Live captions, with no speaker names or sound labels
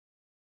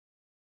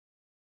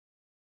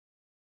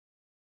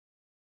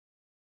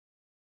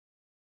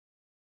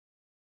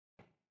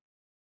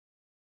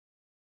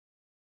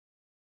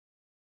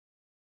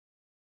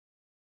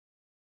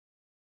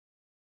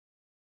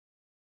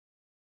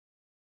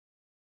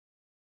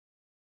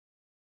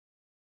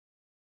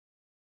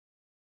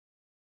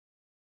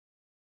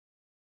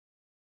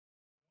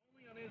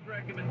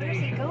Where's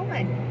he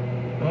going?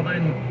 Well,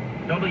 then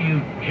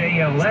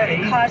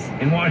WJLA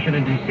in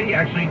Washington, D.C.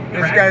 actually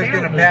This guy's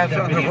going to pass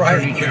on the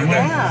right.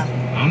 Yeah.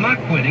 I'm not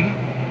quitting.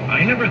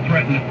 I never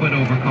threatened to quit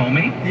over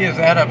Comey. He is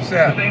that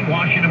upset. The same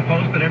Washington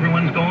Post that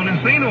everyone's going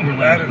insane over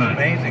last night.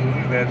 That is amazing. Look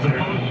at that. The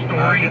Post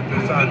story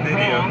this on video.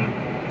 wrong,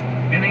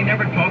 and they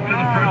never talk to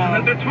the person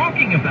that they're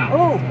talking about.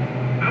 Oh.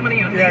 How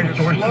many unnamed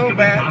sources slow could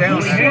back down.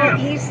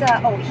 He's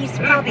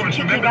probably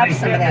kicking up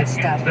some of that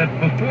stuff. That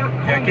before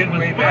Comey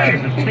was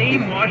fired, the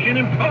same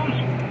Washington Post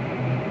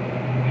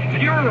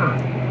furor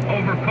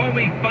over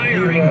Comey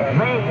firing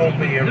droves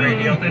the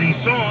news that he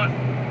saw.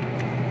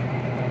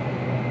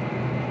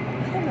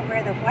 I don't know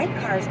where the white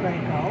car is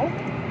going to go.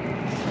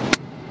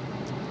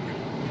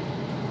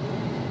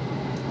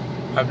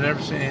 I've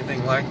never seen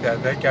anything like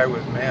that. That guy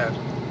was mad.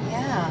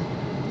 Yeah.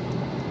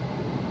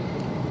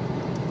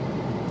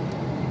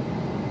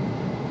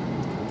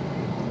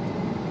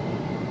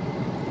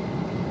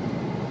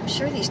 I'm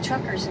sure these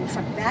truckers in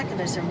front back of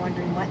us are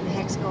wondering what in the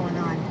heck's going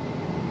on.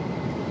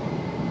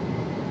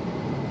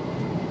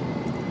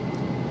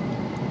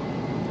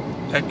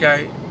 That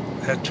guy,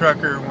 that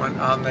trucker went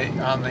on the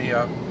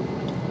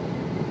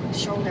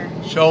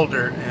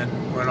shoulder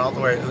and went all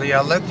the way.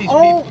 Yeah, let these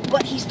people.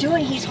 What he's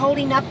doing, he's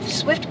holding up the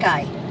Swift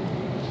guy.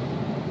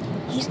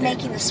 He's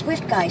making the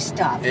Swift guy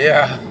stop.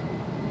 Yeah.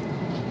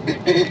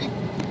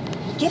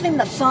 Give him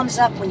the thumbs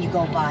up when you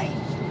go by.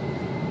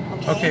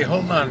 Okay? Okay,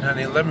 hold on,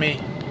 honey. Let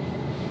me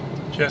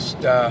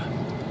just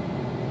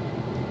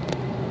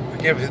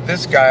give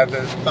this guy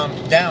the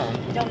thumbs down.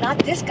 No, not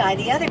this guy,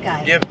 the other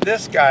guy. Give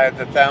this guy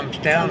the thumbs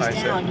down, thumbs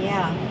I down, said.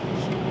 Yeah.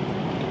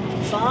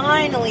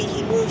 Finally,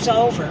 he moves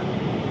over.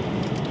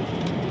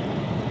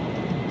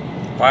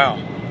 Wow.